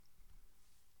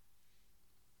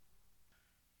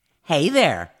Hey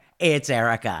there, it's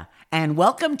Erica, and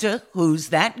welcome to Who's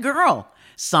That Girl?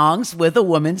 Songs with a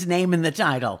woman's name in the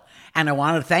title. And I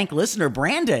want to thank listener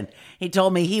Brandon. He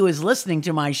told me he was listening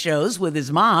to my shows with his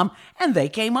mom, and they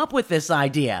came up with this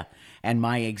idea. And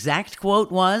my exact quote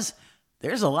was,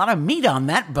 "There's a lot of meat on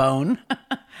that bone."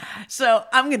 So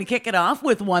I'm going to kick it off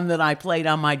with one that I played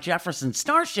on my Jefferson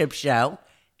Starship show,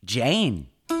 Jane.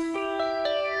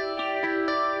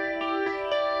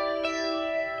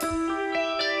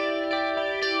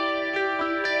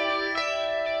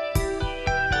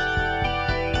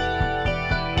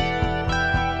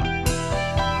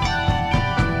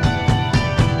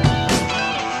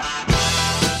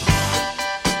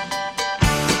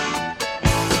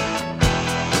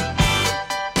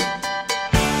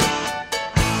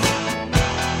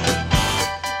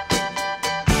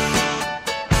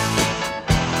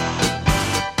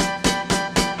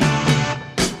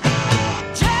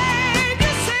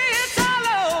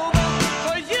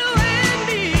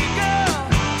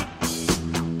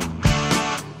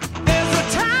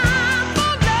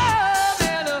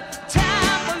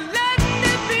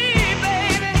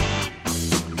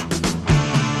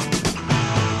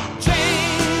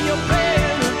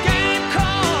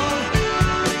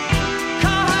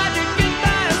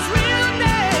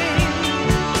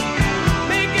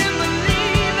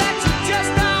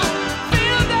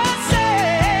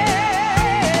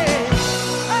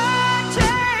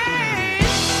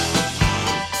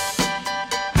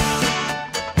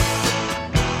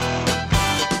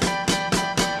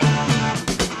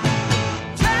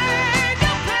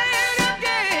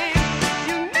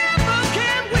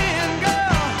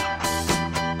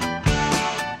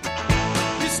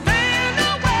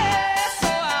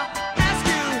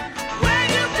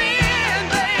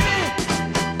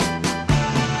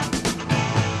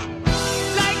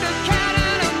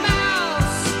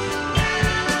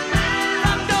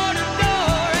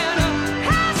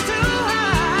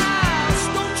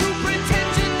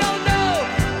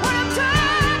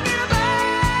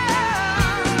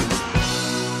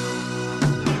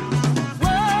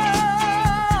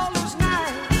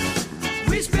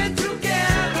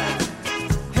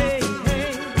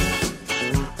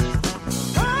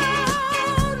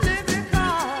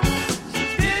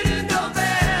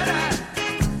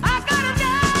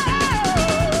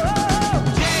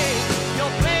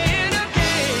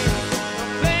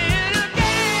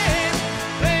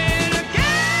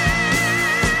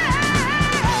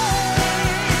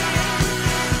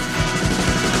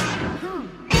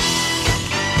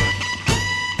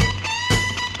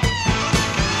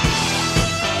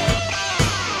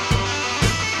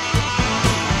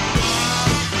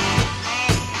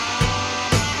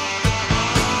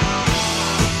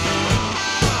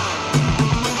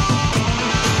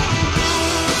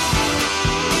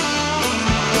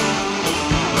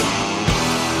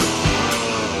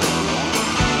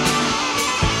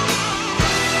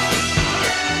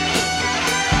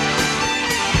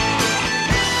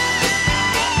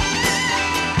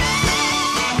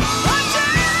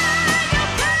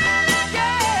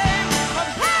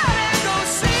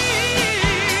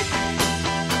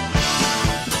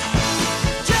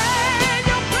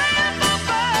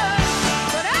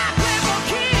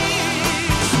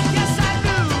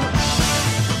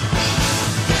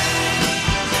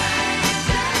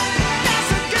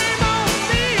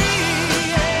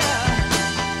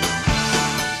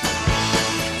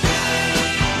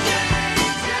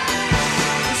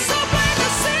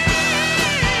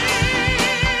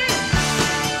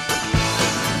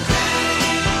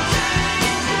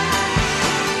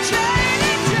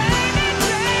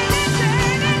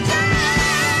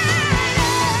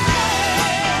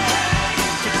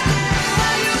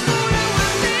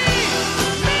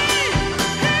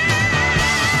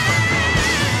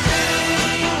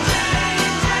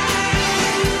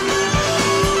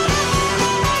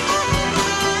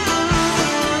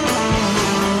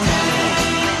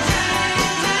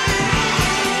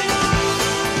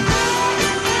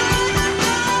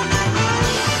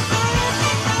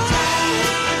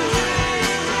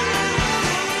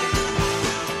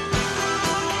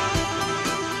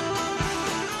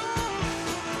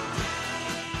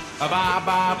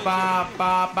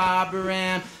 Barbara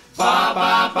Ann,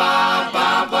 Barbara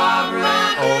Ann,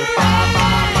 oh Barbara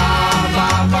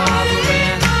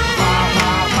Ann,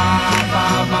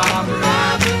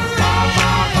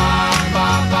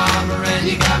 Barbara Ann,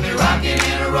 you got me rocking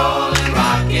and a rolling,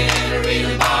 rocking and a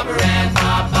reeling, Barbara Ann,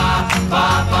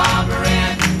 Barbara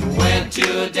Ann. Went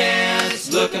to a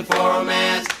dance looking for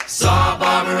romance, saw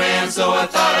Barbara Ann, so I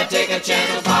thought I'd take a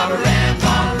chance with Barbara Ann,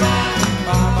 Barbara Ann,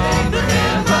 Barbara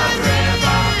Ann, Barbara Ann,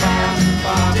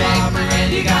 Barbara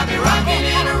Ann, you got me rocking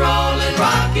and a rolling.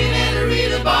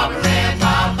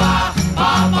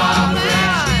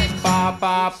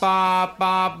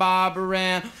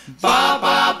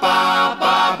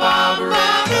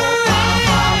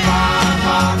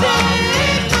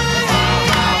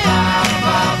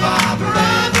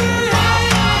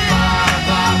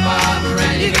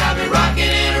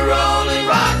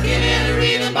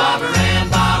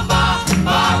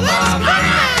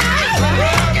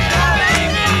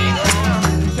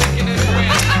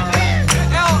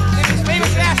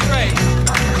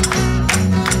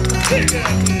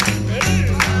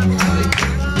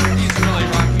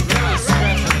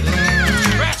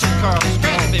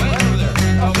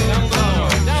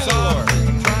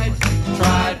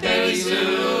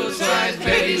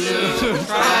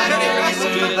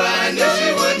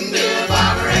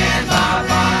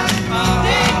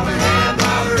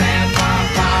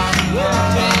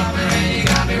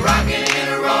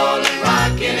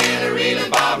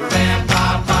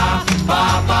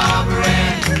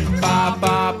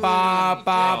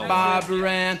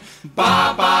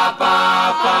 Ba ba ba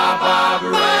ba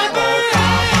Barbara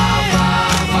Ann.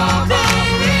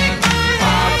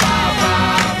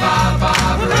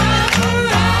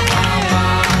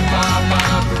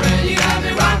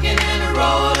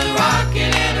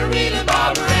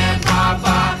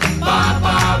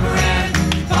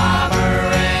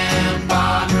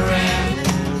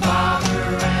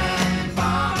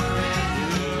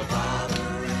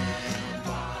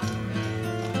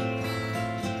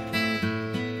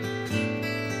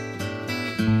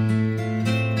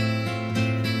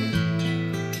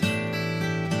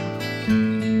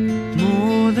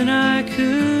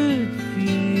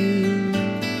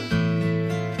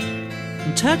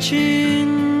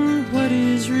 Touching what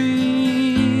is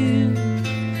real,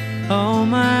 oh,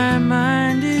 my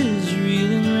mind is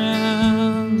reeling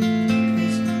round,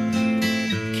 'cause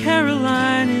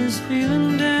Caroline is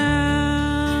feeling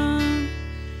down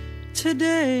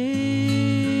today.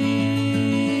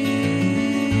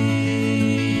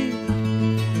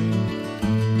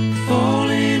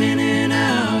 Falling in and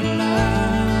out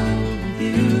loud with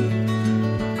you,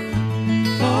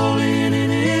 falling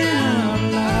in and out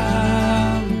loud.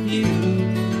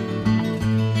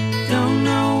 Don't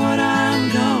know what I'm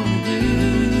gonna do.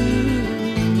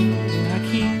 I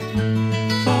keep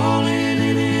falling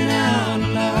in and out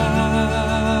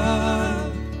loud.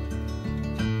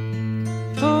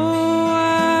 Oh,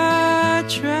 I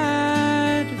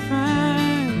tried to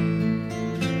find,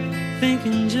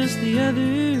 thinking just the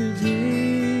other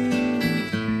day,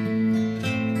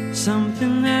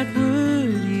 something that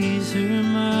would ease her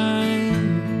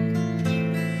mind,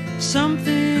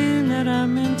 something that I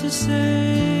meant to say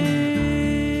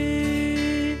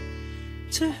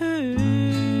to her.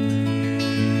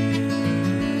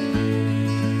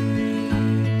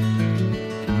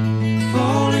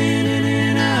 Falling in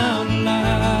and out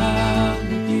loud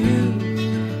with you,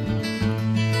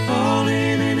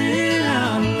 falling in and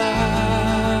out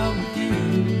loud with you.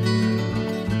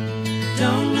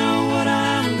 Don't know what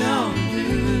I'm gonna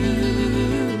do.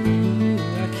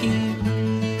 I keep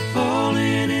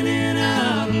falling in and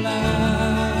out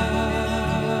loud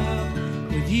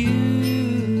with you.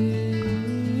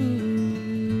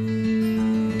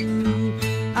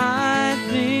 I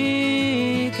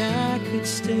think I could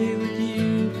stay with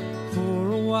you for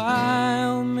a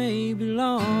while, maybe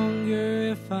longer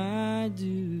if I do.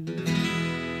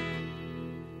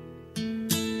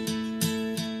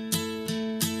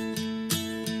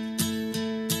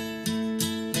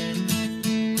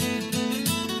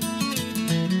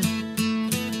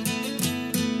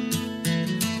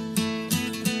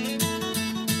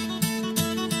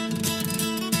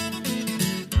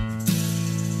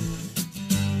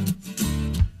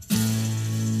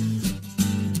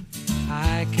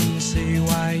 I can see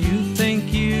why you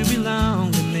think you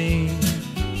belong to me.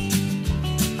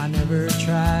 I never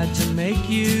tried to make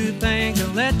you think or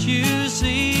let you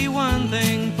see one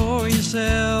thing for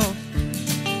yourself.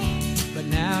 But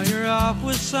now you're off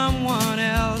with someone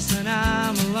else and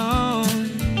I'm alone.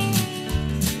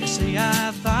 You see,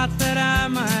 I thought that I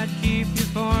might keep you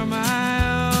for my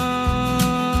own.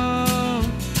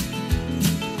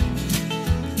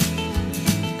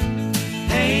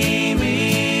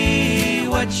 Amy,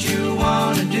 what you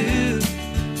wanna do?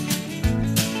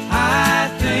 I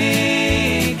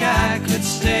think I could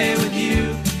stay with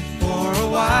you for a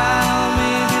while,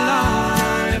 maybe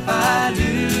longer if I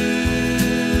do.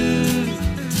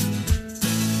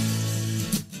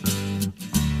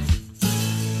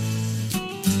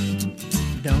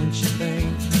 Don't you think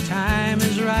the time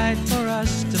is right for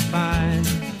us to find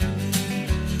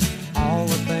all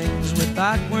the things we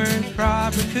thought weren't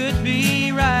proper could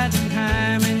be right in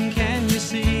time? And can you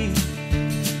see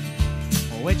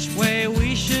which way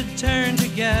we should turn,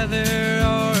 together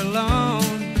or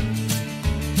alone?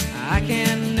 I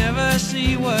can never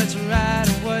see what's right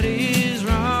or what is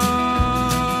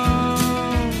wrong.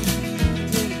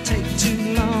 Did it take too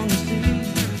long to see?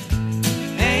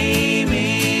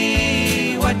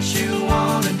 Amy, what you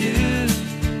wanna do?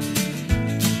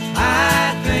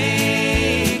 I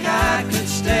think I could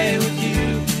stay with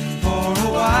you for a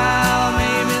while,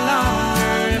 maybe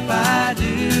longer if I do.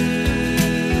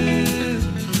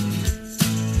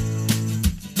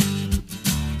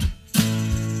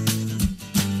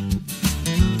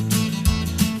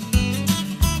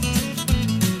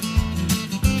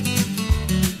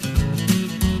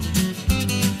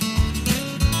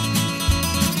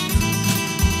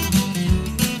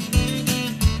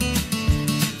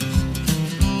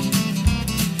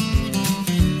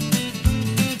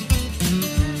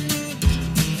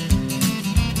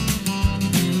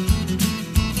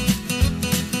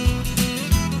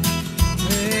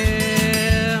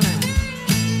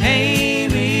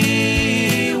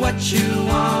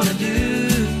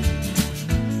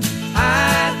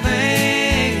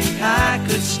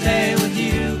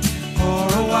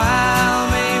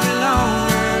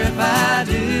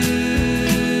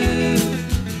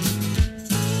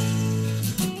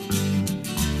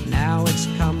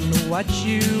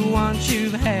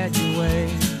 you've had your way,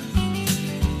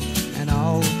 and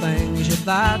all the things you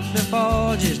thought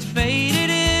before just faded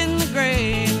in the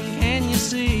gray. Can you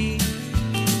see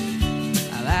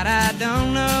that I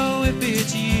don't know if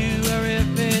it's you or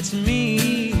if it's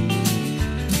me?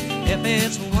 If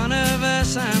it's one of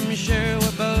us, I'm sure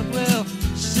we both will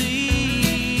see.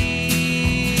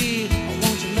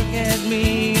 Won't you look at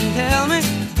me and tell me,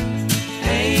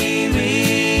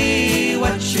 Amy,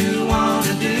 what you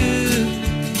wanna do?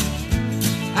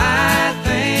 I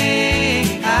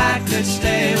think I could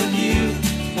stay with you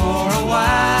for a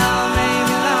while,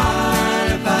 maybe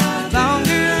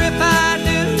longer if I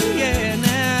do, yeah.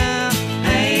 Now,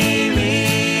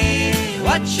 Amy,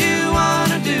 what you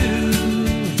wanna do?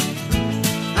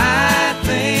 I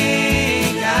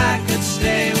think I could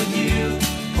stay with you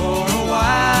for a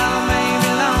while, maybe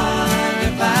longer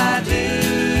if I do.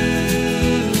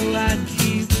 I'd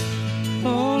keep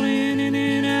falling in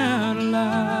and out of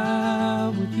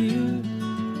love with you,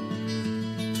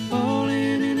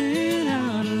 falling in and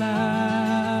out of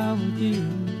love with you.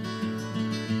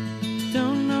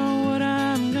 Don't know what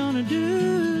I'm gonna do.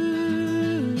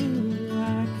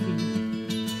 I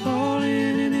keep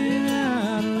falling in and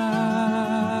out of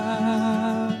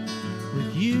love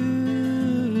with you.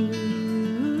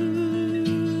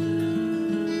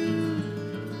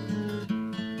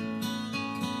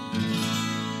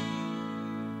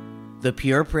 The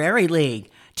Pure Prairie League.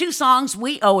 Two songs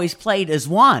we always played as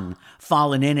one,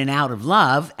 Fallen In and Out of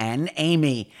Love and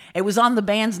Amy. It was on the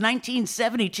band's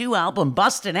 1972 album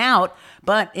Bustin' Out,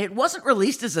 but it wasn't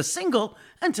released as a single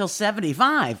until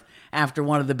 75, after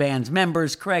one of the band's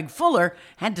members, Craig Fuller,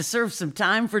 had to serve some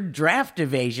time for draft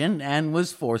evasion and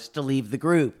was forced to leave the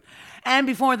group. And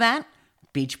before that,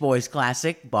 Beach Boys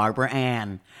classic, Barbara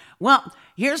Ann. Well,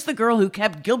 here's the girl who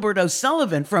kept Gilbert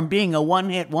O'Sullivan from being a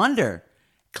one-hit wonder,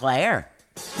 Claire.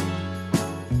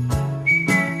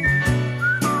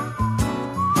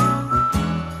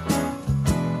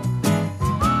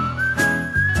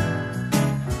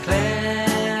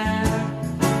 Claire,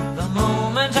 the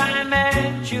moment I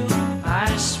met you,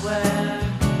 I swear,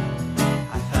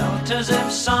 I felt as if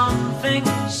something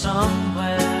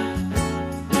somewhere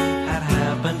had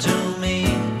happened to me,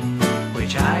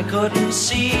 which I couldn't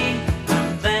see.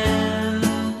 And then,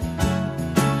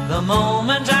 the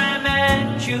moment I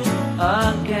met you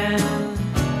again,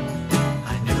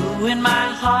 I knew in my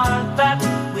heart that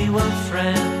we were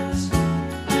friends.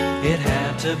 It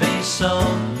had to be so,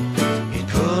 it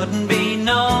couldn't be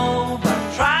no,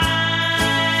 but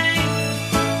try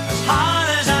as hard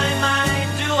as I might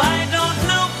do, I don't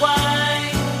know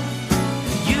why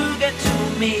you get to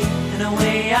me in a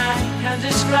way I can't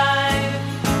describe.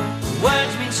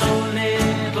 Words mean so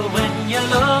little when you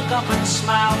look up and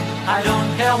smile. I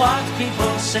don't care what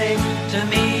people say, to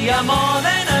me you're more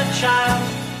than a child.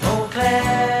 Oh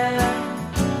Claire,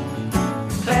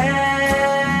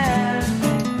 Claire,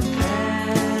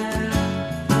 Claire,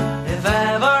 if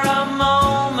ever a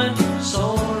moment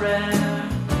so rare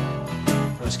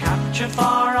was captured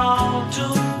for all to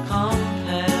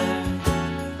compare,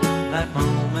 that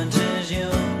moment is you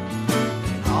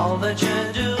in all that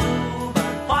you do.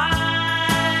 But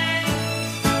why,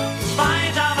 in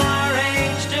spite of our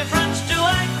age difference, do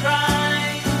I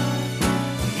cry?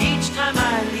 Each time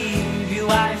I leave you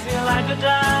I feel I could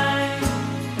die.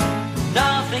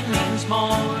 Nothing means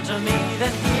more to me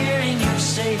than hearing you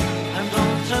say, I'm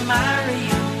going to marry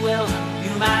you. Will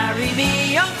you marry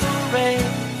me, Uncle Ray?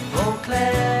 Oh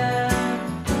Claire,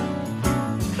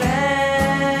 Claire.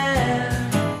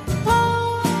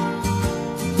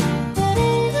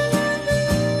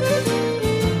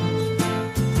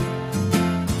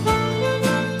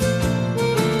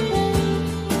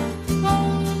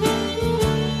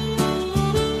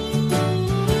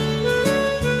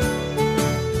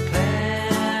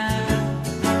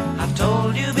 I've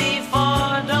told you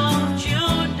before, don't you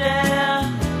dare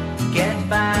get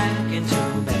back into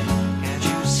bed. Can't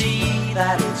you see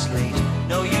that it's late?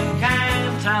 No, you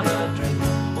can't have a drink.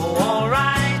 Oh,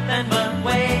 alright then, but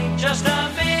wait just a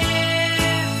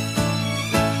bit,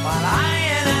 while I,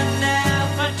 in an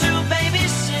effort to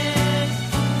babysit,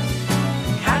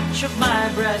 catch up my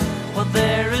breath, what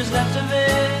there is left of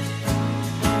it.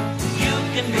 You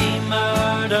can be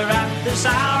murder at this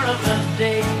hour of the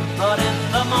day, but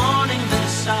in the morning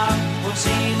this hour will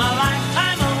seem a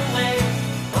lifetime away.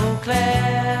 Oh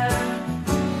Claire,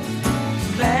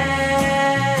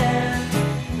 Claire,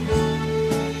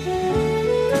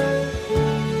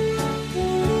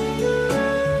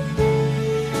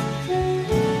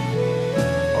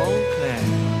 oh Claire.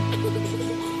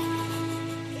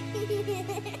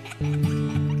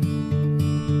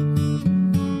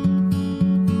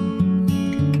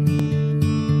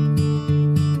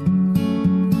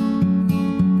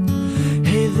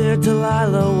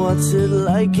 Delilah, what's it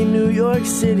like in New York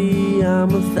City?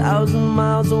 I'm 1,000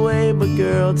 miles away, but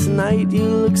girl, tonight you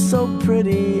look so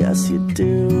pretty, yes you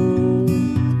do.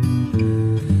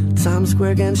 Times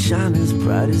Square can't shine as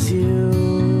bright as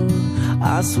you,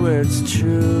 I swear it's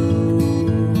true.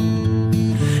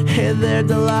 Hey there,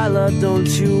 Delilah, don't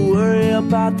you worry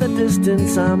about the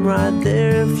distance, I'm right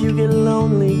there. If you get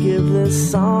lonely, give this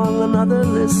song another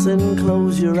listen.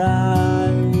 Close your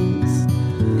eyes,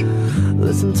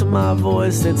 listen to my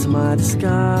voice, it's my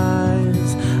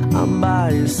disguise. I'm by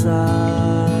your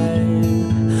side.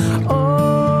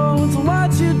 Oh, it's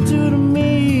what you do to me.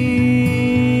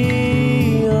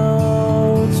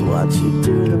 Oh, it's what you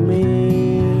do to me.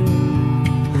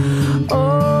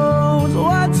 Oh, it's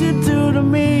what you do to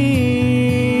me.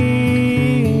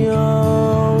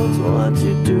 Oh, it's what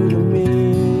you do to me.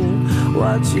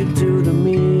 What you do to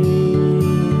me.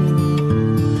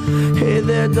 Hey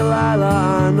there,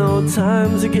 Delilah, I know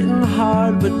times are getting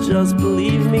hard, but just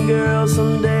believe me, girl,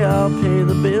 someday I'll pay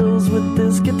the bills with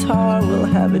this guitar. We'll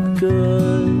have it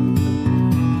good.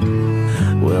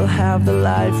 We'll have the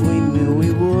life we knew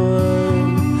we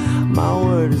would. My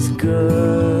word is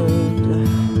good.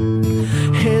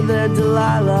 Hey there,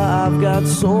 Delilah, I've got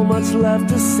so much left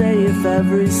to say. If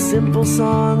every simple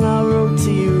song I wrote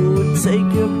to you would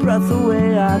take your breath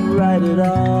away, I'd write it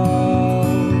all.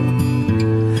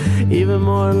 Even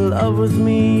more in love with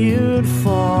me you'd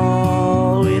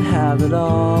fall. We'd have it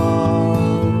all.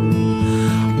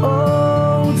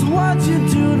 Oh, it's what you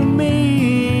do to me.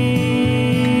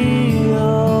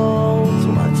 Oh, it's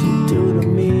what you do to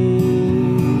me.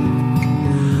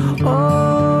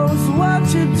 Oh, it's what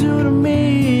you do to me.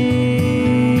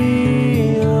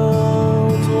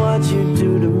 Oh, it's what you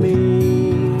do to me.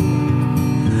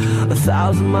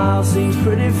 1,000 miles seems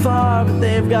pretty far, but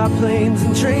they've got planes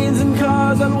and trains and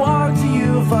cars. I'd walk to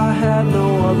you if I had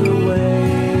no other way.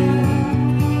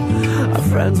 Our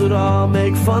friends would all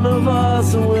make fun of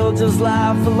us, and we'll just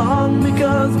laugh along,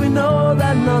 because we know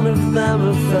that none of them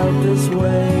have felt this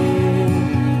way.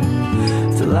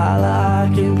 Delilah, I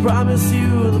can promise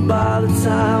you that by the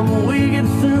time we get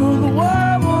through, the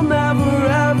world will never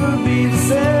ever be the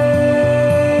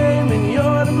same, and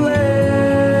you're to blame.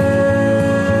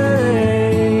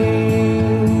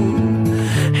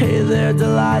 Hey there,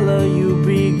 Delilah, you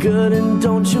be good and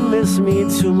don't you miss me.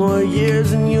 2 more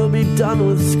years and you'll be done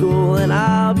with school, and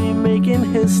I'll be making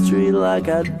history like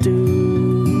I do.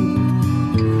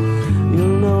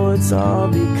 You'll know it's all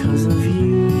because of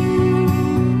you.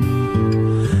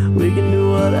 We can do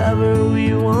whatever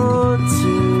we want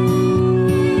to.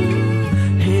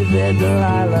 Hey there,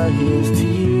 Delilah, here's to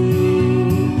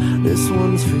you. This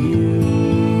one's for you.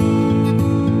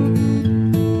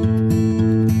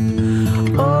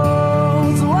 Oh,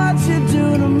 it's what you do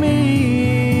to me.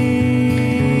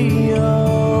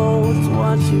 Oh, it's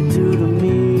what you do to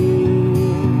me.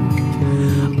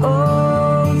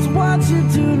 Oh, it's what you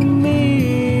do to me.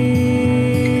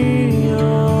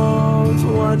 Oh, it's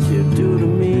what you do to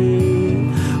me.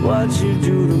 What you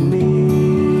do to me.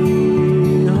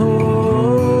 Oh,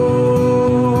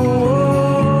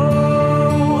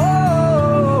 oh, oh,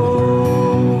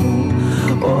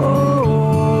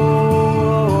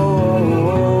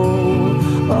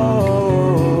 oh, oh,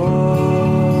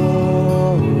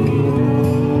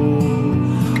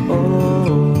 oh.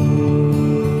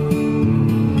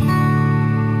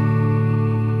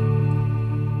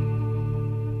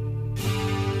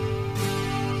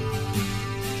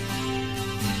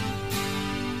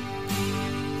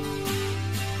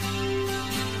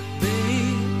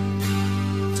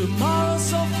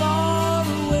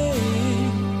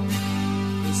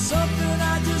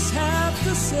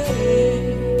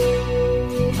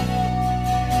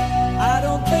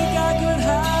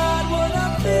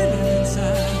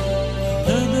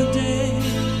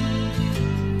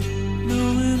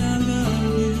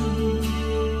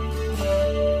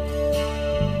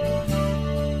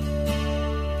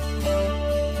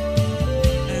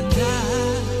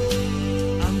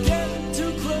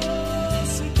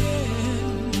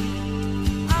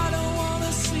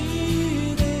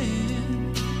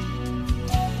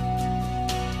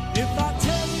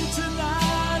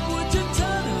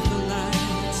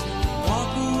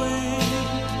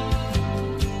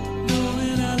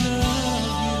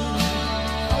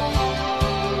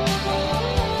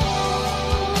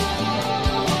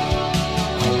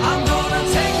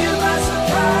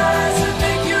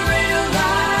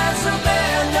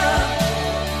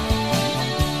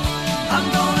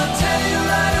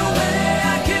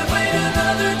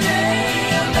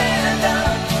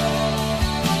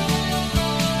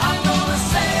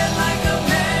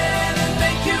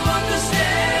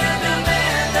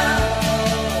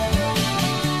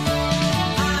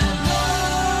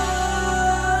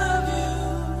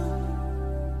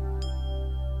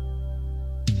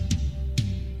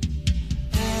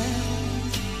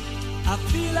 I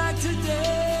feel like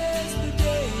today's the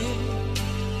day,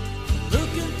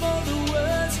 looking for the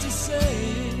words to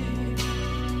say.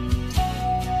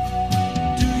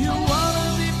 Do you wanna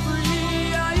be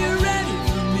free? Are you ready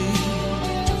for me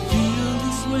to feel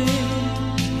this way?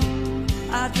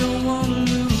 I don't wanna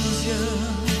lose you.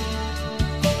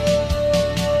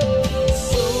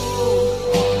 So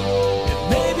it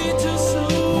may be too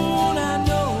soon, I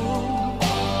know.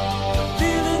 The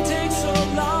feeling takes so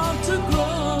long to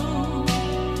grow.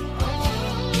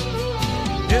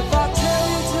 If I tell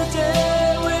you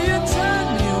today, will you turn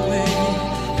me away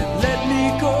and let me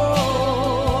go?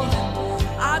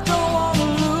 I don't wanna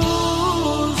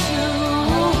lose you.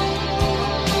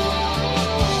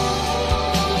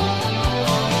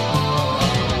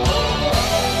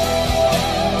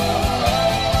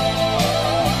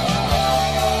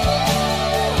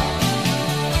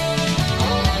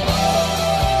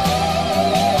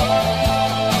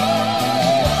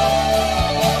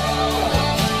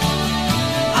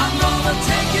 I'm gonna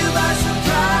take you by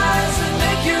surprise and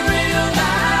make you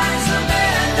realize,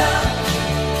 Amanda.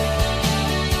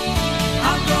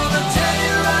 I'm gonna tell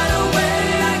you right away,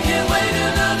 I can't wait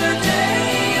another day,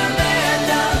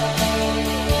 Amanda.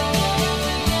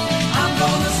 I'm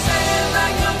gonna say it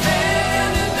like a man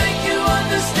and make you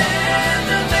understand,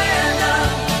 Amanda.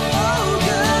 Oh,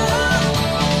 girl.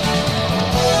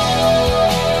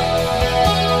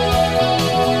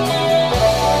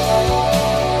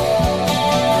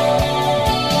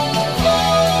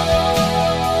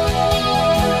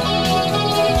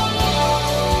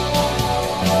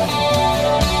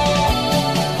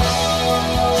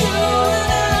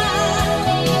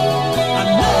 I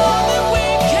know that we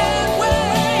can't wait,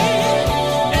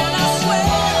 and I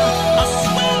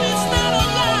swear it's not a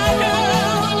lie,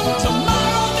 girl.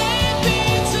 Tomorrow may be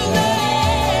too late.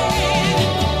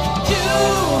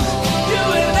 You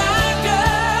and I,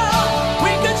 girl,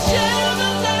 we could share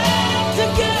the night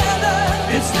together.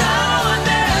 It's now or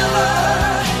never,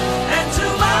 and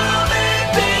tomorrow may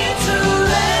be too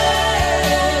late.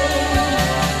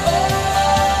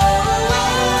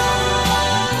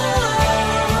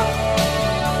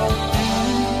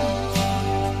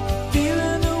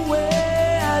 Feeling the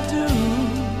way I do,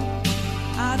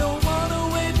 I don't wanna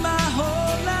wait my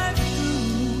whole life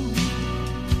through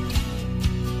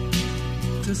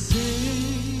to say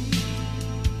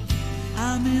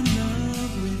I'm in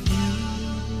love with you.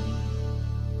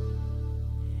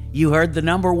 You heard the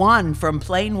number one from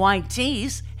Plain White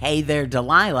Tees, Hey There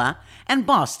Delilah, and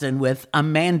Boston with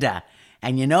Amanda.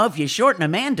 And you know, if you shorten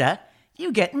Amanda,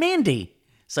 you get Mandy.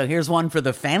 So here's one for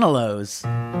the Fanalos.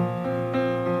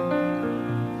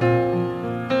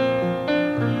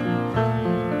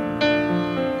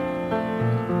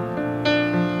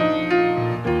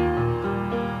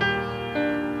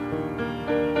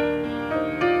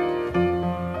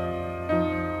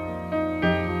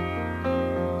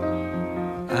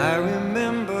 I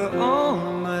remember all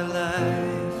my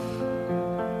life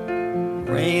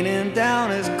raining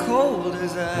down as cold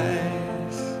as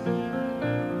ice.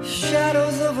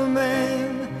 Shadows of a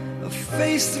man, a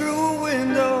face through a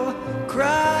window,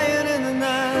 crying in the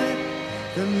night.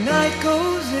 The night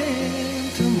goes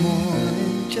into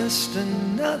morning, just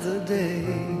another day.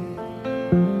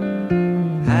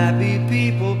 Happy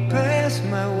people pass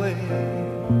my way.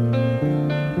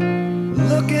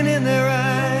 Looking in their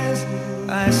eyes,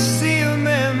 I see a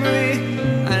memory.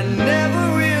 I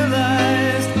never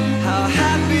realized how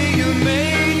happy you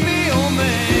made me, oh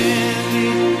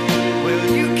Mandy. Well,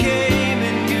 you came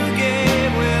and you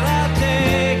gave without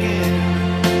taking,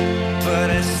 but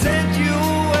I sent you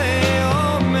away,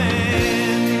 oh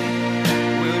Mandy.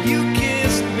 Well, you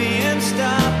kissed me and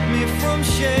stopped me from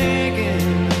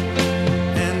shaking,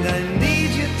 and I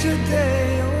need you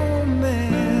today, oh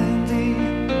Mandy.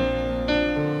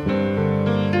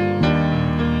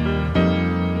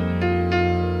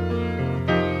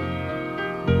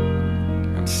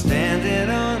 I'm standing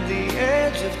on the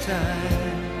edge of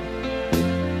time.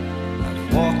 I've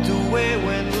walked away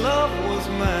when love was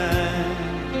mine.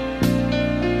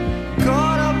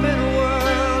 Caught up in a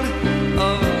world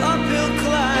of uphill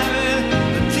climbing.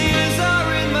 The tears are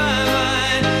in my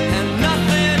mind, and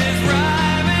nothing is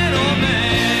rhyming, oh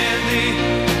Mandy.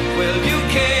 Well, you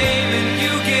came and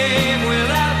you gave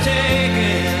without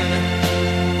taking,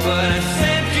 but I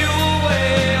sent you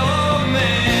away, oh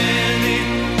Mandy.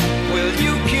 Well,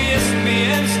 you kissed me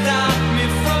and stopped me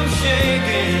from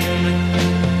shaking,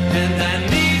 and I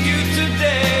need you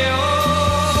today,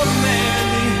 oh Mandy.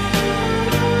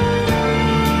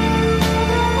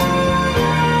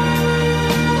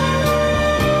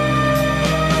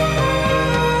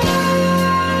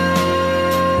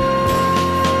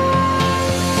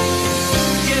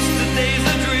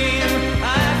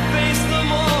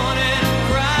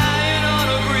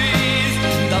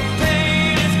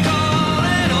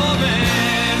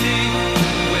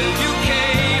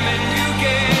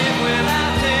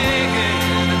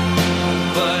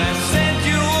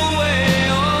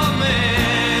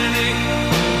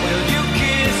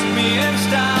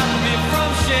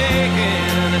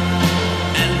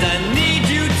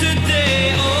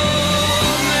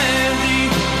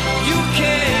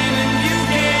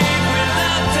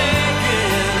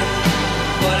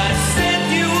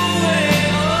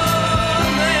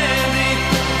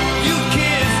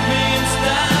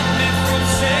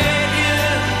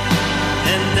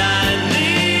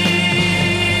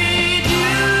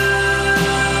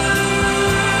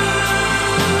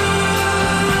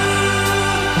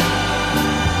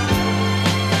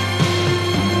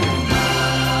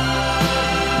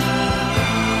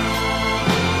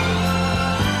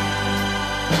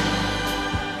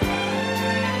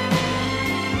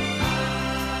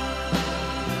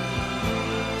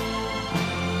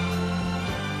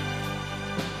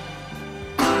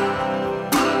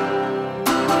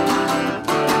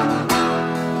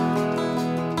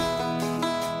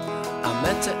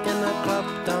 Met her in a club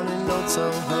down in Old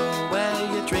Soho, where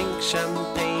you drink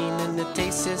champagne and it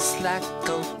tastes like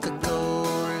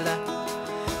Coca-Cola,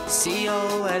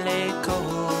 C-O-L-A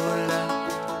Cola.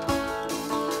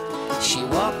 She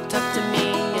walked up to me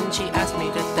and she asked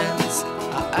me to dance.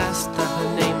 I asked her her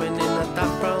name and in a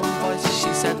dark brown voice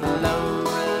she said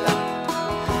Lola,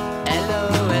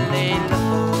 L-O-L-A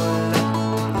Lola,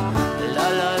 la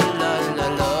la la la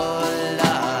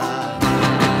Lola.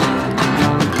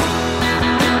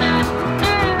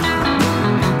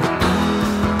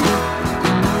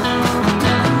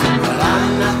 Well, I'm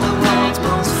not the world's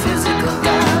most physical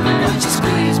guy, but when she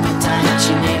squeezed me tight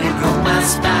she nearly broke my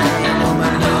spine. Oh my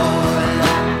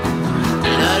Lola,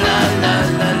 la la la.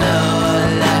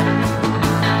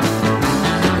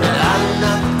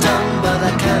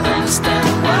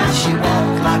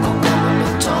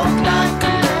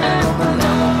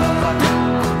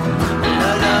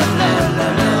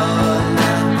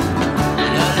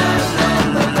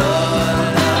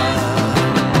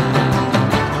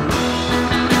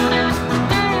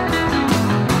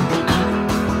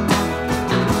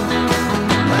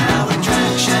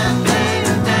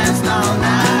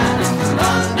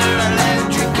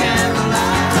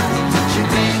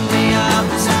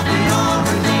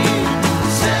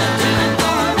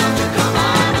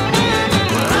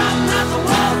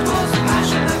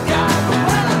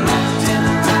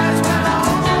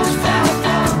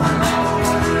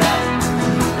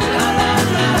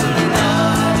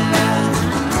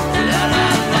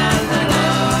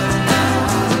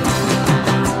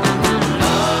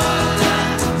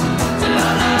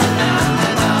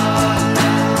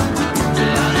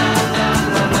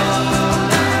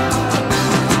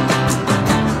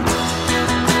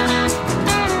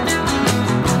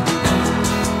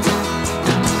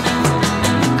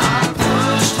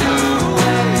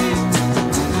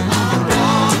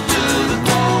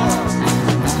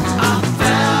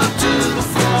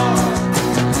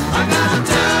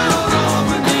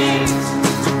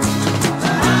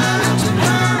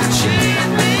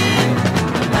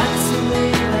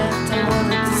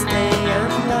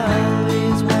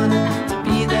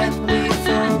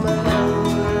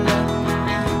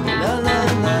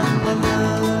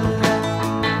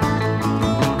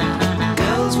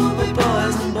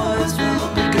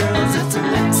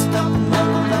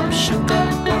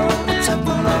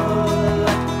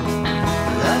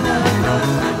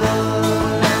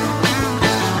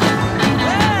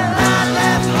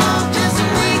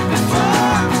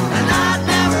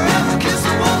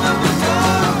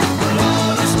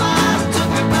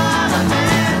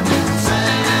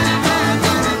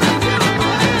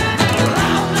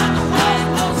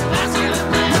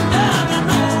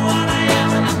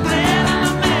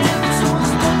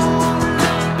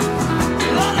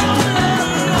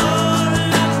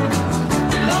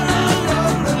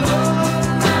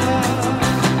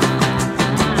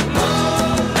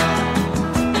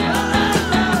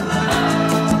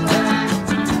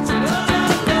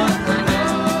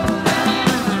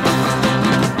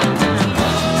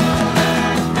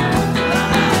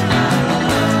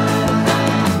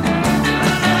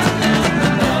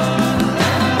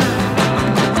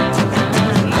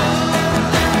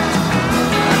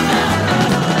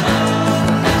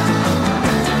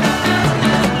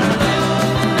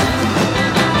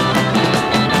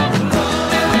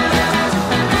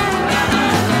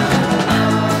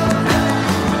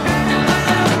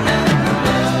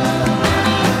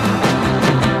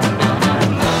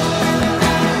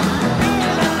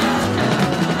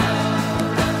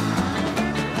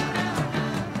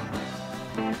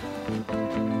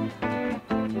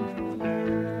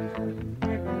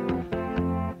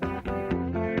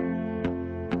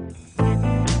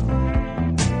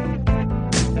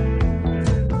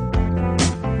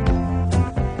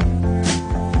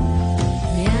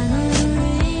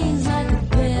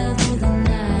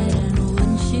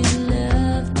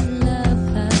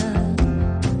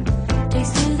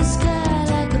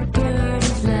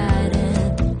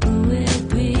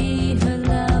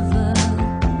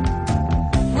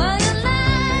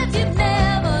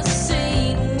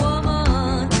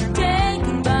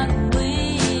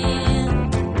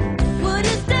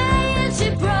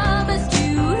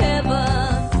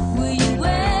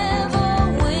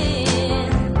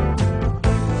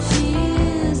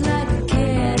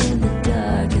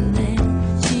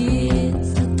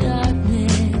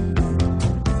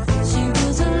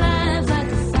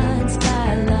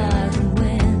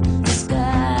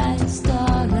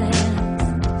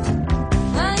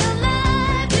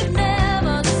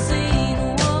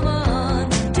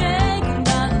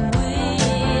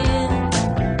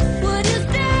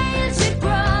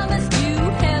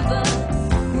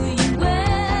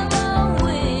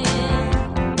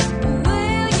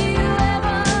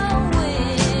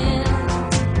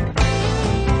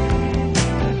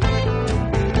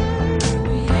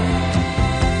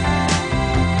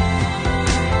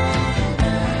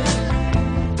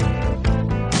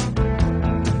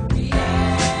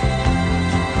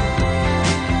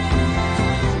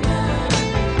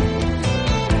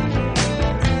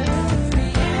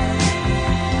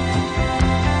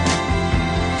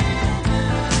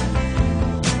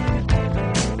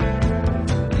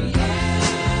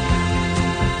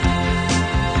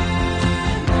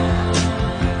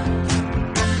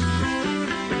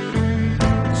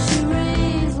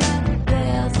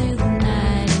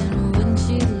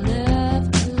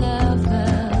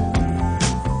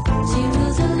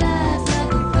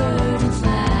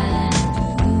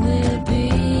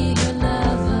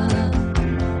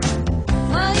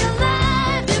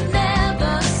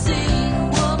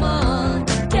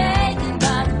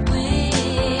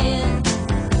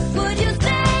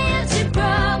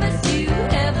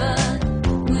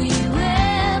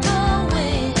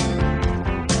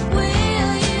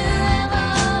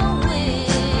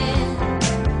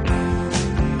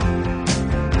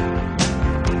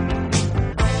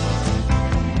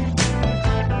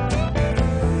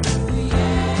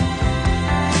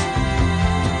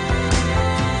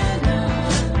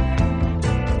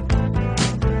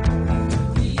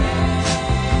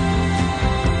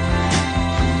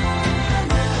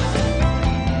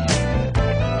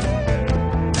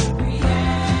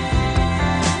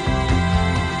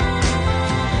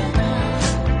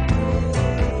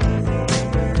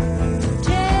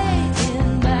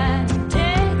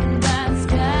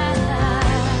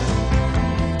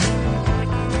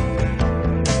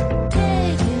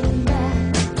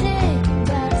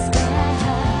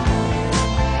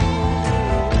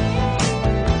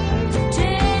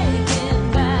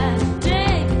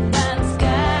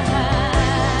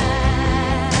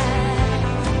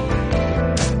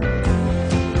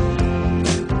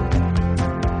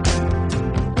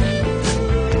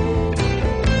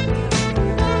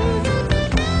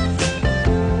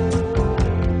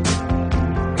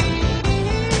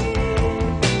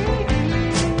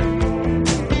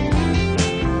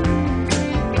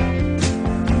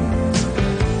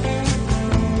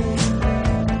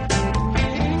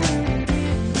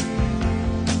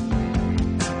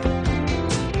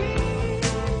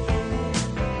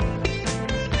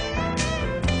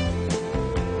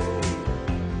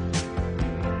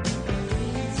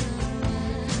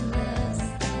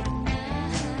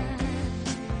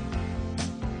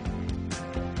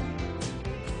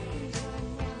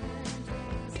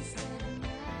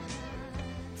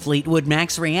 Fleetwood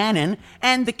Mac's Rhiannon,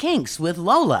 and The Kinks with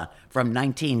Lola from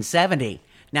 1970.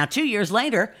 Now, 2 years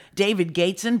later, David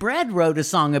Gates and Bread wrote a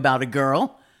song about a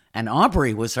girl, and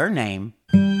Aubrey was her name.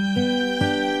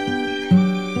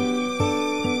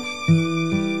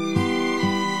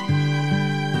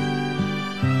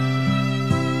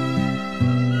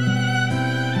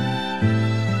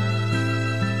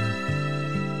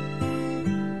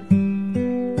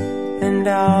 And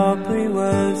Aubrey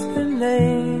was her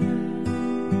name,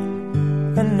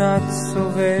 a not so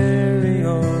very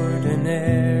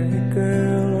ordinary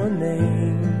girl or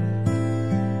name,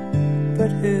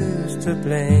 but who's to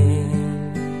blame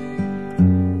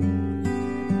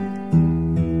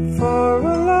for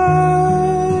a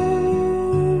love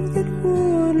that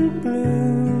wouldn't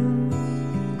bloom,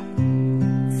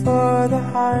 for the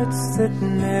hearts that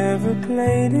never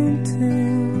played in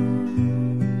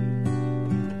tune,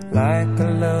 like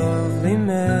a lovely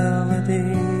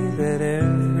melody that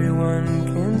everyone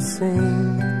can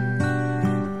sing.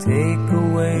 Take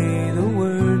away the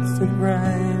words that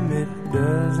rhyme, it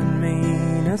doesn't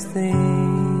mean a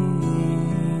thing.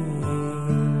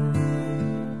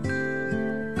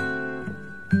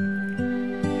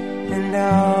 And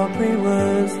Aubrey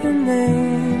was her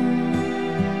name.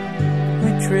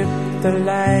 We tripped the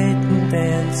light and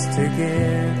danced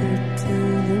together to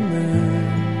the moon.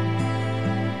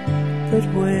 But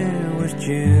where was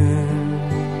June?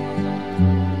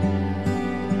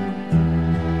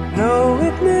 No,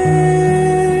 it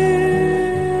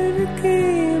never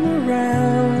came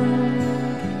around.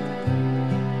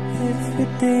 If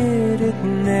it did, it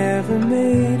never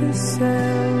made a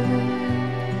sound.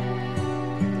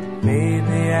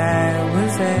 Maybe I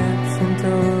was absent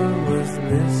or was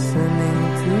listening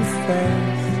too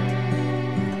fast,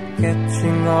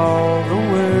 catching all the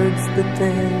words, but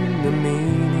then the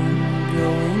meaning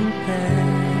going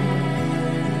past.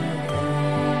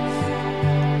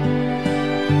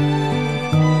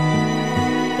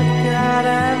 God,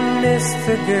 I miss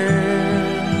the girl,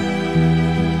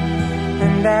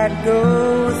 and I'd go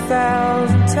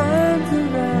 1,000 times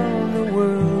around the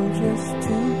world just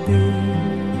to be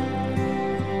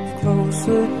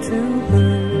closer to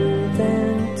her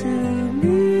than to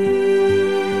me.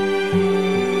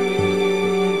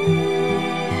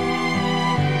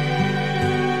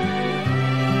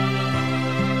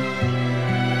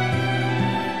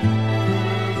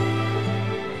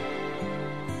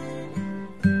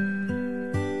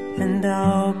 And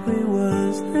Aubrey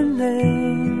was her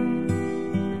name.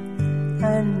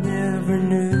 I never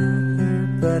knew her,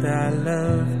 but I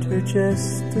loved her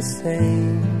just the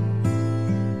same.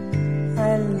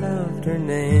 I loved her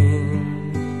name.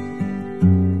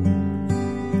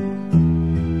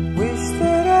 Wish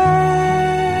that I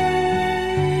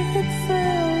had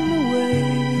found the way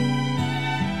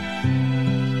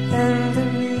and the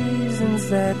reasons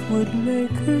that would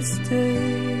make her stay.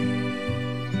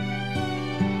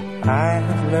 I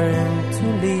have learned to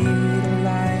lead a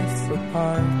life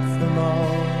apart from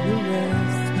all the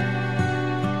rest.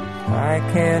 I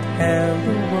can't have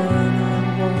the one I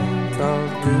want, I'll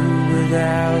do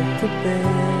without the best.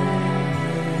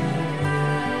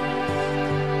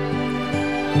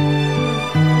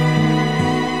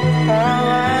 How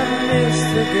I miss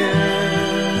the girl,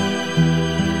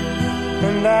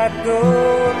 and I'd go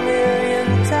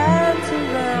 1,000,000 times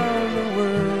around the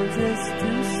world just to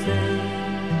say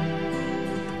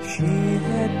she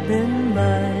had been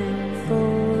mine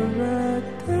for a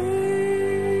day.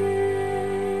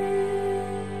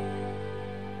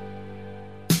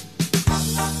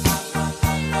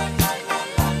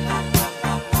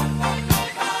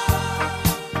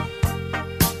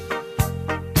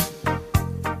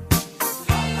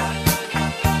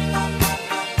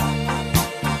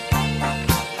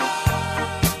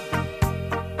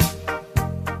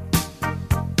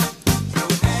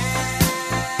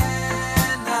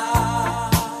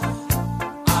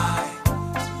 I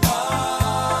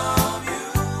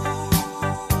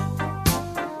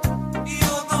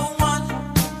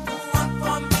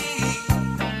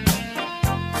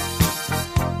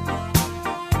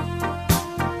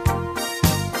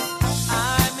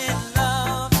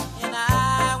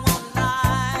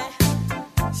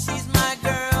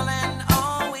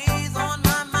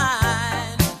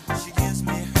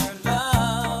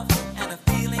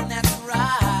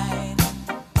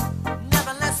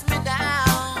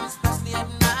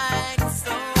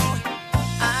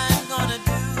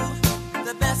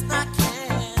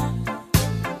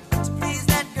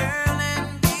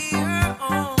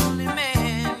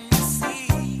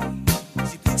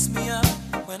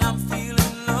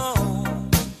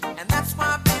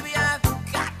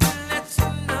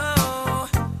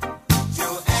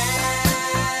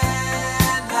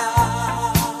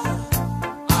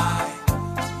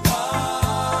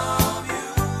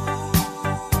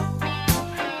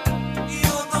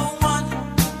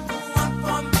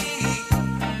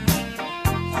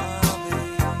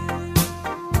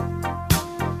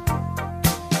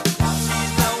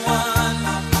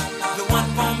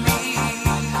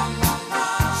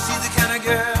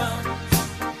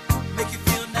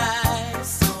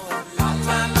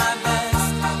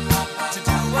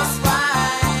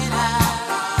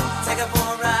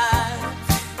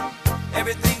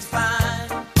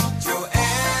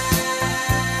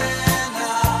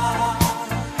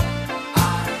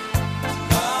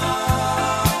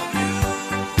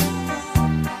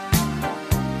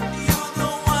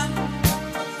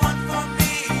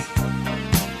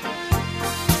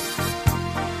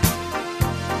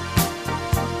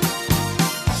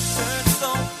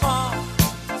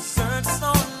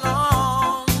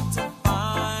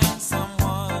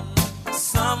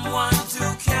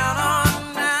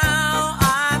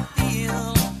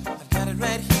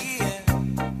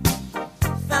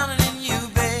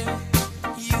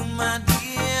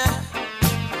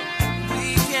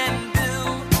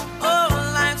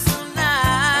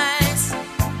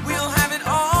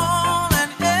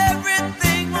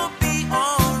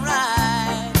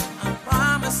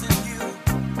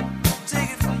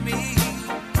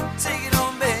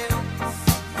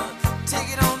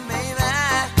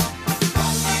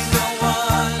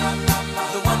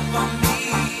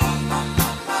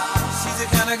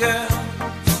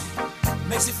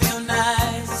makes you feel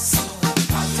nice. So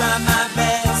I'll try my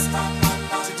best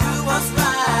to do what's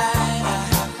right.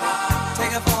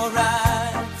 Take her for a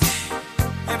ride.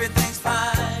 Everything's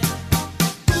fine.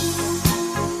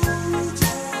 Ooh,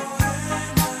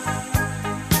 Joanna.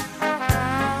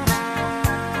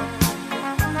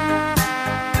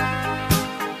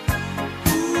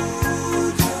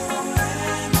 Ooh,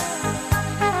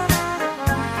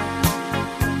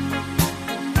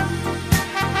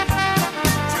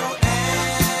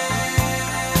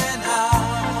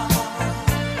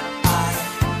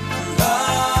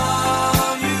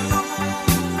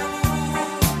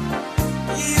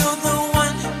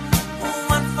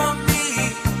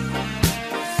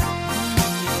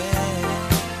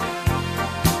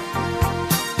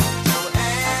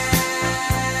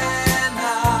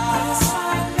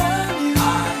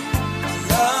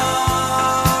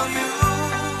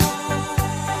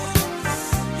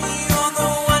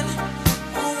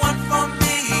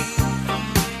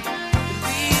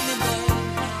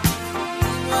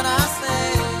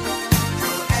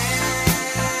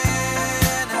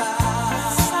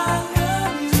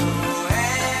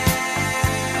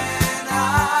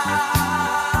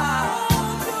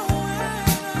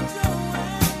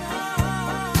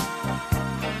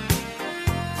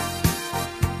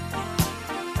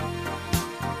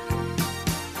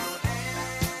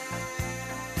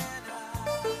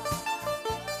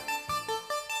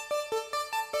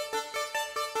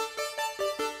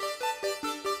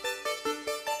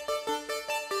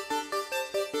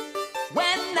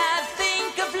 When I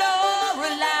think of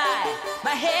Lorelei,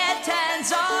 my head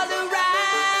turns all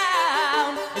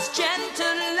around. As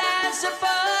gentle as a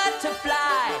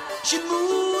butterfly, she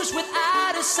moves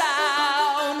without a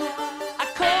sound. I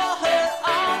call her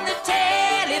on the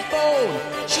telephone.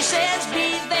 She says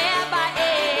be there by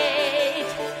 8.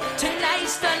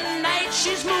 Tonight's the night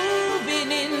she's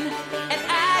moving in, and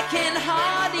I can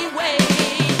hardly wait.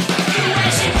 The way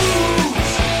she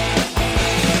moves,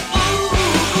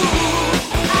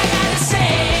 I gotta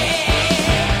say,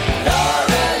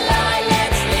 Lorelei,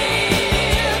 let's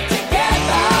live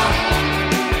together,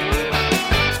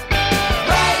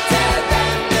 brighter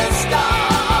than the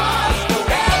stars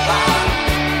forever.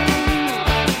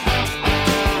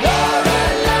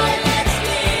 Lorelei, let's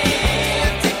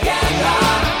live together,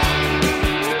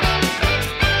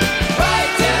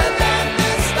 brighter than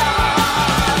the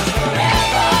stars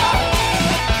forever.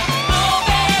 Oh,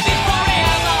 baby,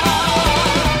 forever.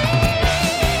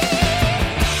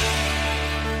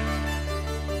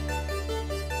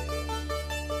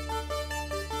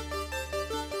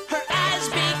 Her eyes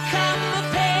become a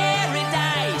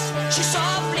paradise. She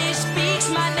softly speaks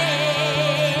my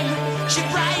name. She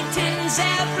brightens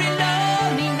every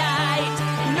lonely night.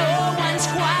 No one's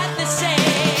quite the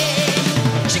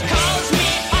same. She calls me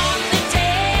on the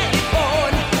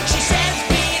telephone. She says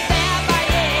be there by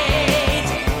 8.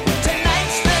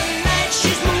 Tonight's the night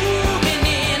she's moving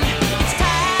in. It's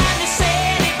time to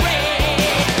celebrate.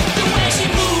 The way she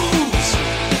moves,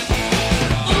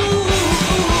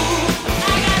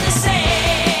 I gotta say,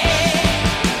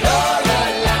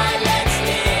 Lorelei, let's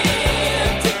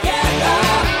live together,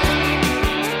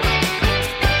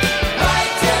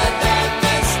 brighter than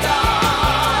the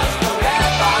stars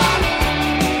forever.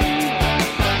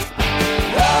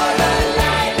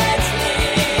 Lorelei, let's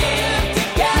live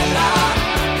together,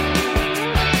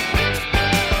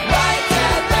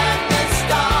 brighter than the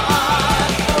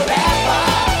stars forever.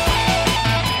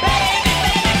 Baby,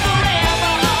 baby,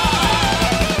 forever.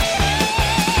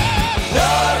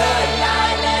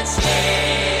 Lorelei, let's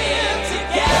live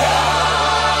together.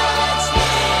 Let's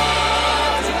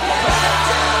live together.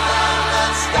 The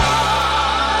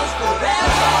stars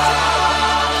forever.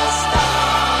 The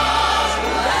stars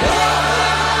forever.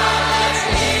 Let's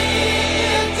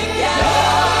live together.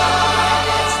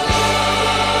 Let's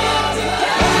live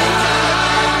together.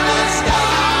 The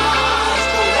stars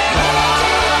forever.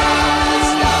 The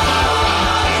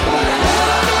stars forever.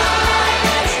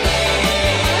 Let's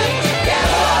live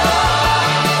together.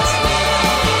 Let's live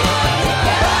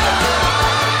together.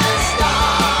 The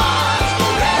stars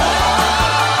forever.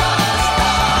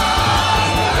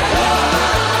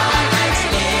 Let's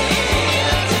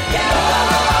live together.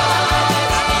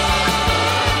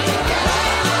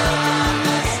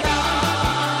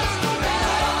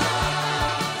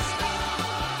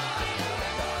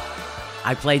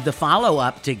 I played the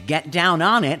follow-up to Get Down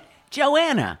on It,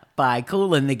 Joanna by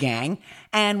Kool and the Gang,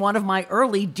 and one of my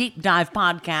early deep dive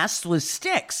podcasts was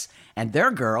Styx, and their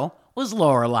girl was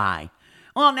Lorelei.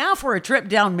 Well, now for a trip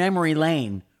down memory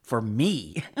lane for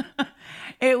me.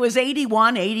 It was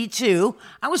 81, 82.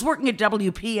 I was working at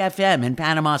WPFM in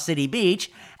Panama City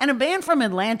Beach, and a band from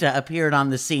Atlanta appeared on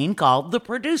the scene called The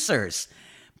Producers.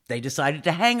 They decided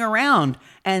to hang around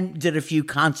and did a few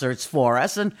concerts for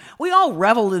us, and we all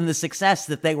reveled in the success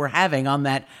that they were having on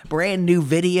that brand new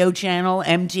video channel,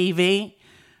 MTV.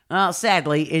 Well,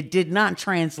 sadly, it did not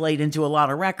translate into a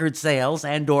lot of record sales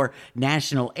and or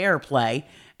national airplay,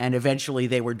 and eventually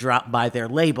they were dropped by their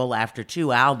label after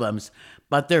 2 albums.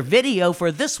 But their video for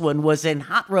this one was in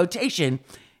hot rotation,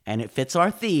 and it fits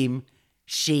our theme,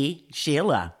 She,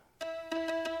 Sheila.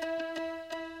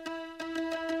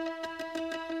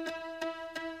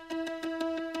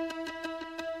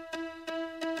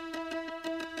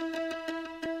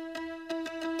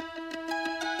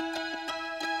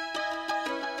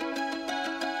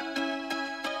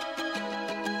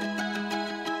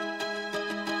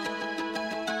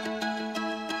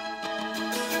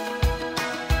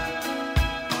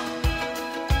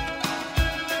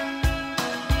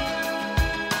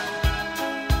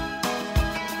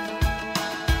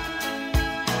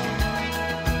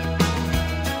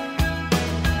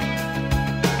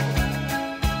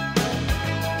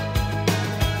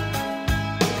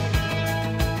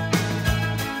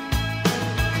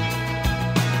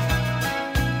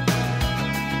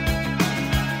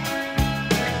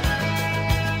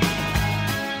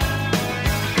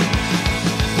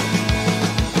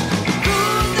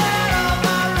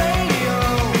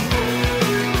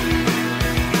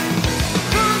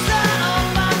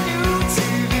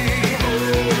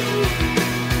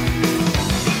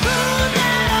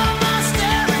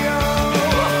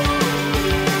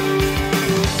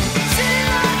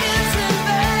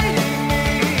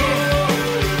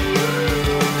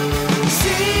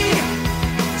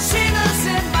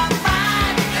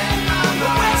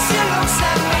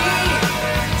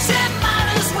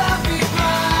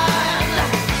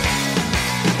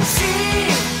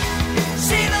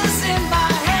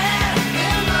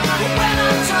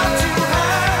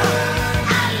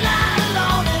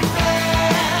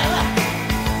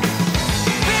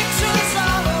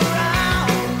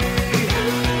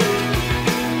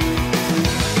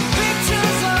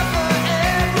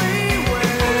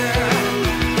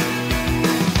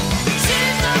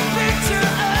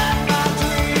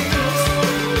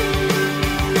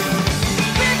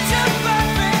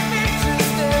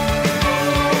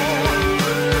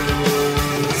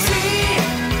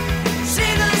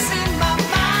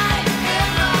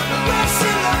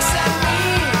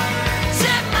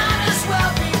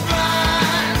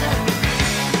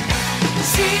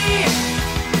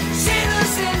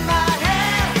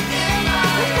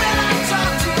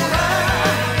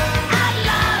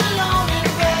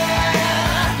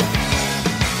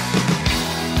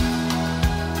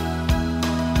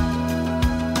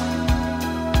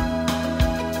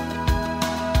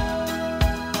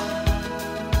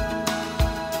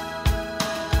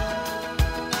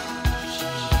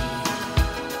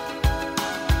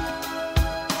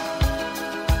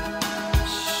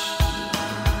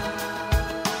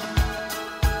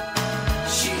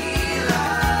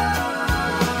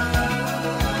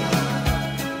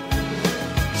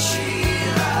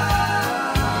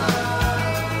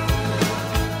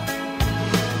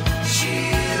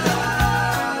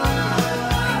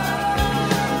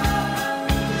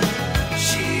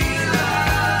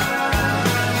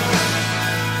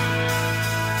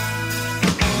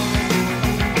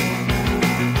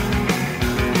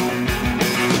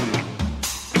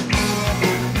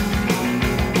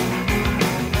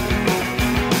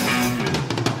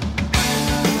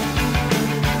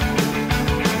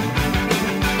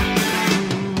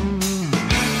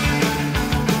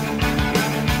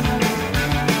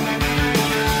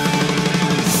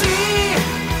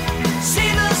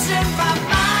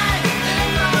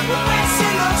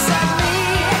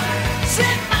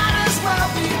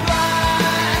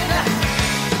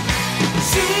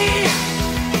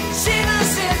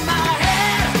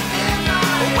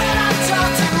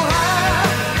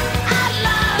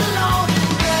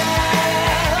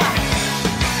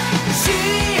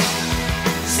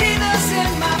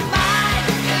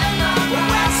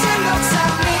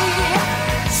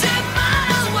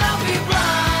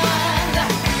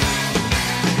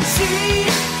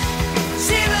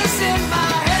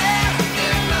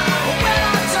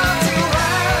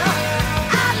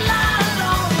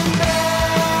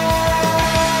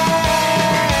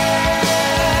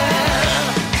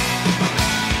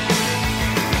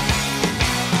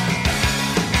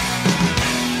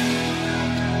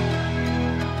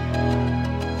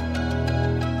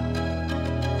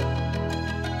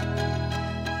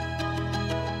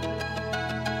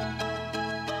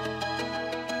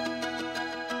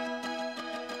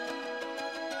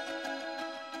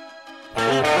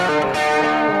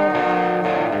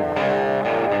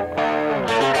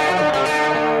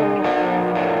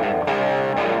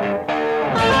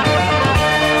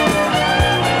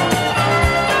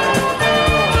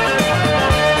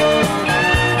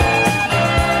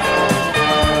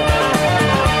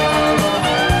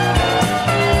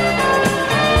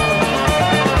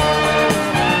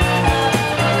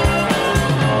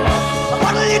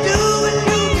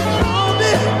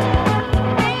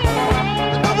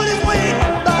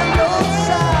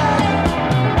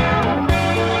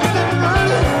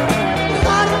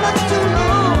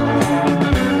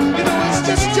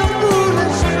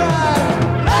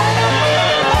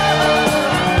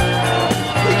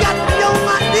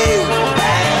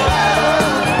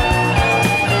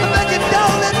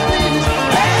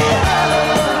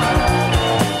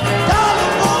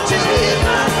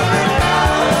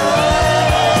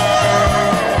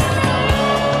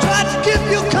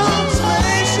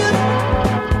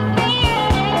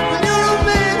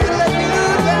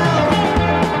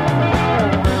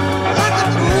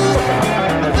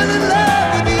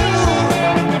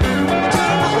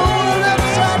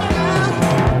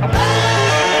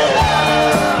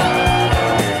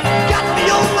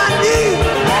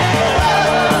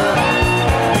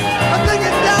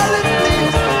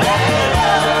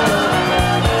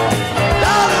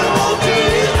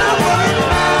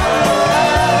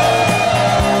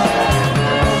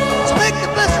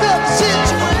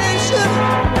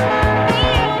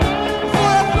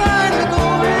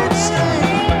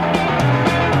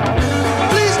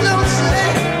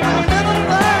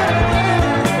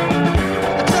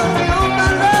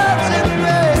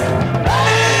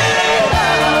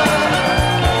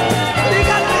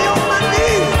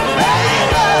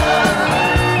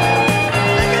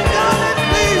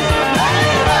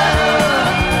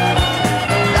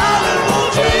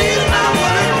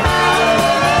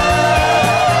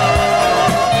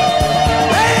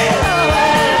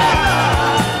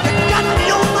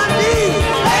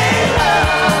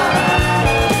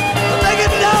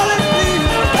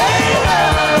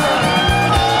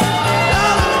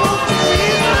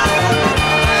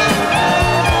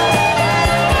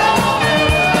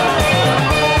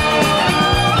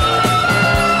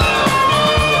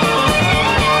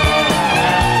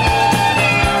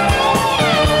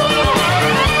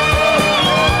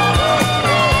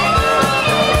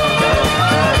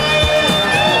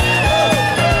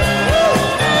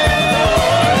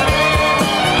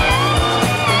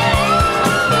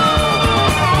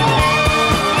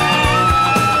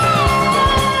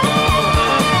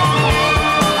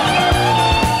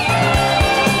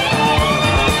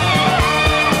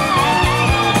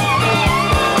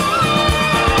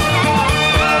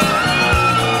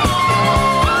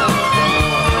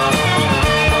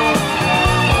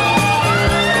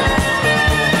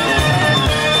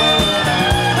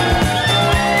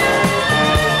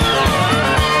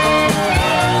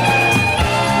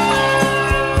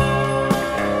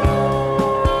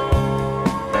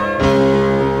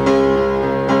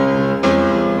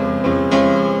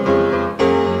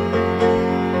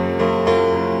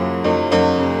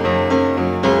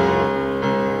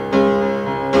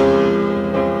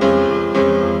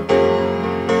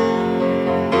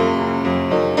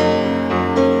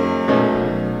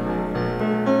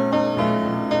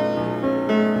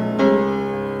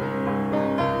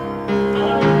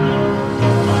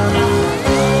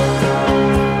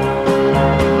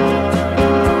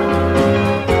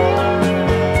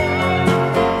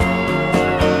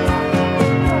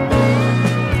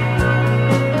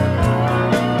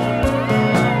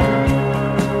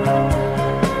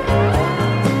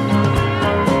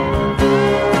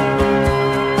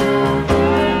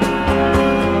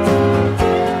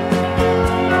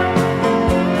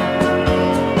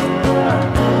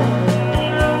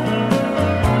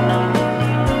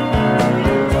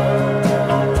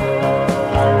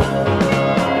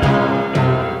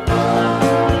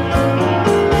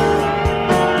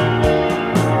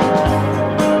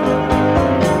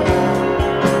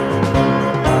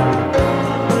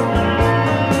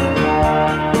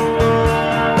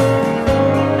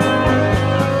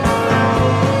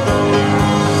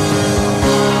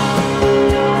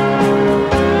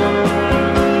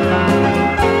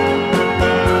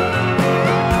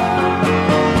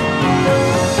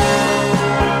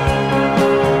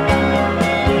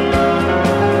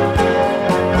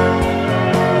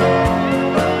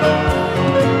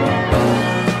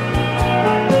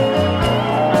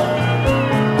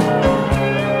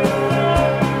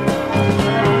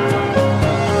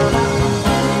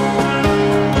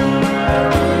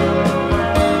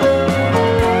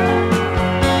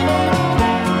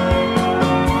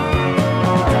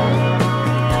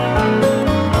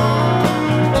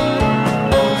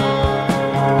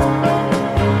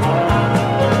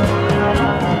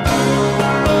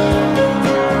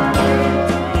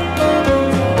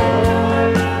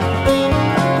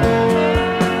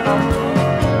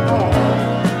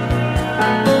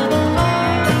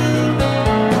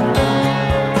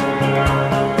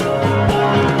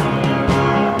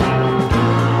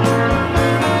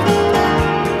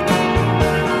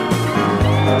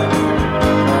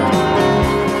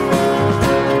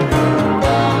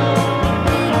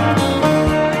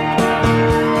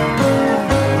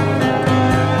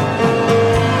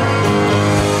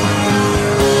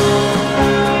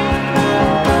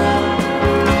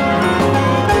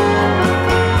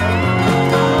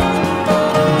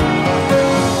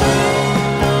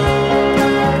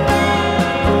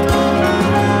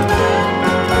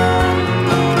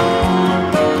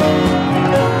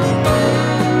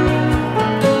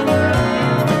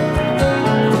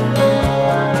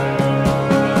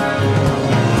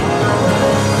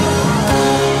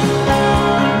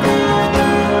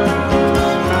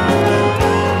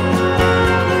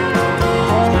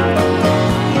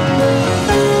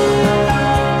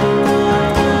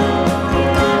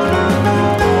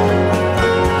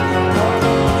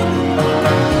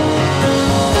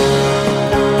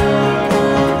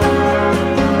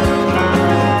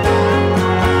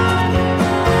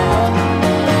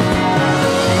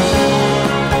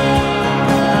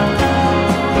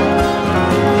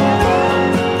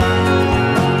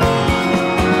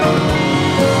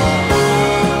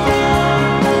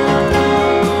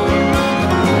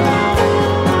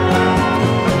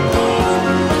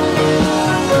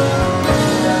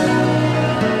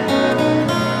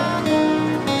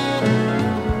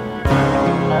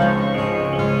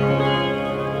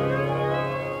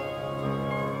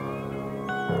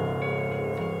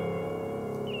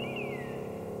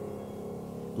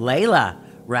 Layla,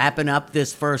 wrapping up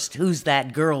this first Who's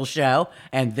That Girl show,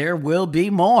 and there will be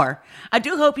more. I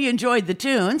do hope you enjoyed the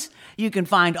tunes. You can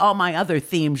find all my other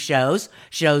theme shows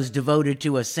devoted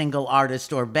to a single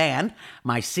artist or band,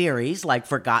 my series like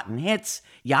Forgotten Hits,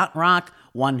 Yacht Rock,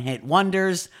 One Hit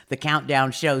Wonders, the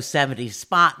Countdown Show 70s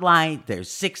Spotlight, there's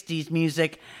 60s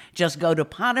music. Just go to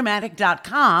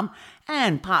Podomatic.com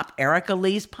and pop Erica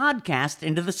Lee's podcast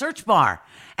into the search bar.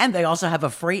 And they also have a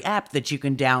free app that you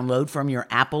can download from your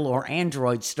Apple or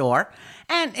Android store.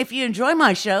 And if you enjoy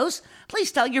my shows,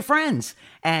 please tell your friends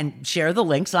and share the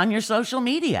links on your social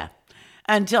media.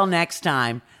 Until next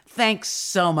time, thanks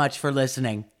so much for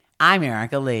listening. I'm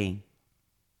Erica Lee.